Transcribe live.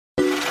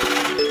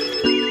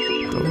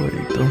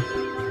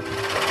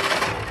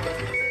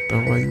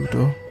way you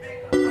do.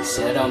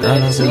 Sedo Girl,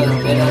 made I it be look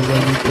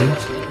loving the way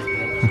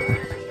you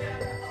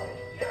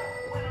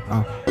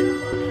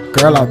do.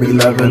 Girl, I be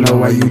loving the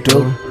way you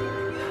do.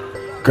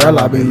 Girl,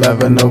 I be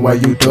loving the way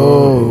you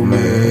do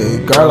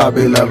me. Girl, I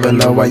be loving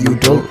the way you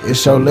do.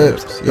 It's your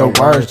lips, your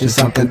words, just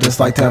something just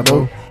like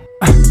taboo.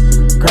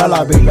 Girl,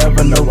 I be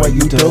loving the way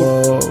you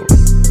do.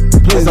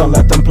 Please don't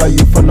let them play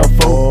you for no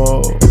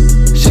fool.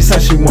 She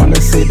said she wanna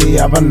see the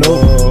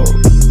avenue.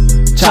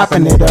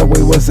 Chopping it up,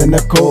 we was in the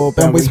coupe,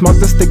 and we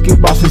smoked the sticky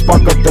boss, we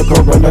spark up the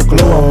Gorilla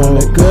Glue. I'm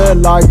in a good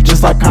life,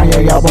 just like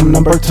Kanye album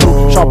number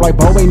 2. Sharp like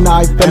Bowie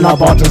knife, and I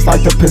ball just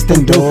like the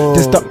piston do.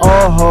 This the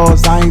old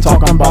hoes, I ain't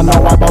talking about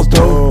no eyeballs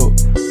do.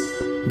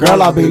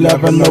 Girl, I be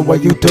loving the way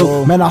you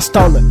do. Man, I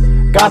stole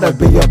it. Gotta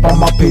be up on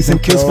my P's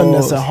and Q's,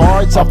 finessing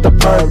hearts off the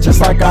perk,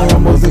 just like I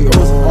am Uzi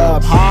Ooze.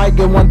 Up high,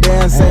 get one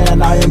dance,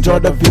 and I enjoy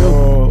the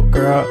view.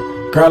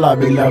 Girl, I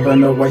be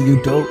loving the way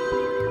you do.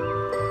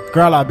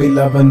 Girl, I be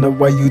loving the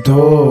way you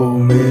do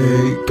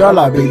me. Girl,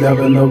 I be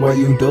loving the way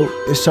you do.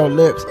 It's your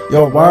lips,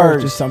 your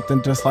words, just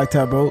something just like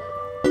taboo.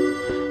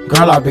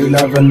 Girl, I be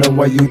loving the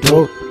way you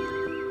do.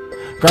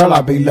 Girl,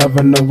 I be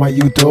loving the way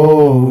you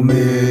do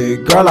me.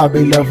 Girl, I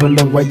be loving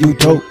the way you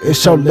do.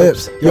 It's your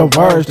lips, your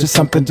words, just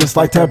something just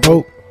like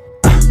taboo.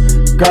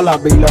 Girl, I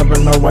be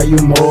loving the way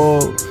you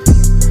move.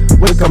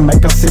 We could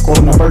make a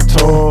sequel number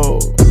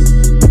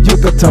 2. You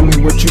could tell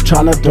me what you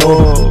tryna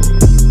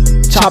do.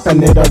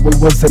 Chopping it up, we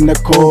was in the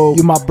cool.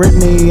 You my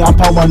Britney, I'm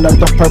pouring up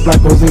the perp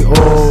like Uzi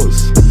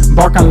Ooze.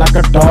 Barking like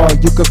a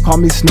dog, you could call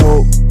me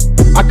Snoop.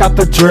 I got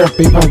the drip,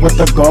 even with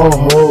the gold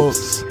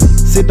hoops.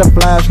 See the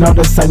flash, no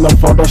this ain't no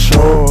photo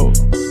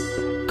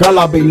shoot. Girl,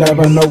 I be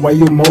loving the way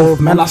you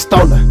move, man, I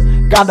stole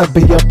it. Gotta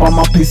be up on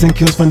my P's and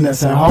Q's,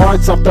 finessing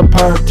hearts off the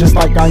perp, just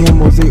like I am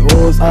Uzi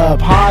Ooze.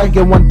 Up high,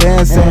 get one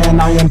dance, and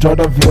I enjoy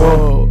the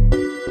view.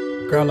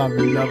 Girl, I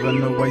be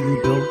loving the way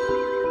you do.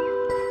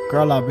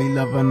 Girl, I be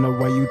loving the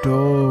way you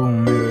do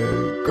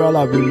me. Girl,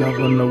 I be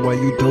loving the way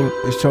you do.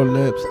 It's your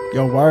lips,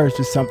 your words,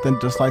 just something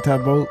just like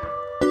taboo.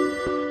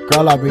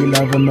 Girl, I be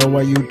loving the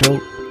way you do.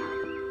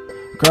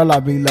 Girl, I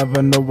be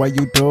loving the way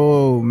you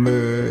do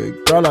me.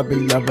 Girl, I be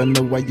loving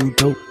the way you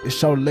do.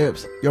 It's your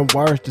lips, your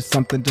words, just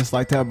something just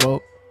like taboo.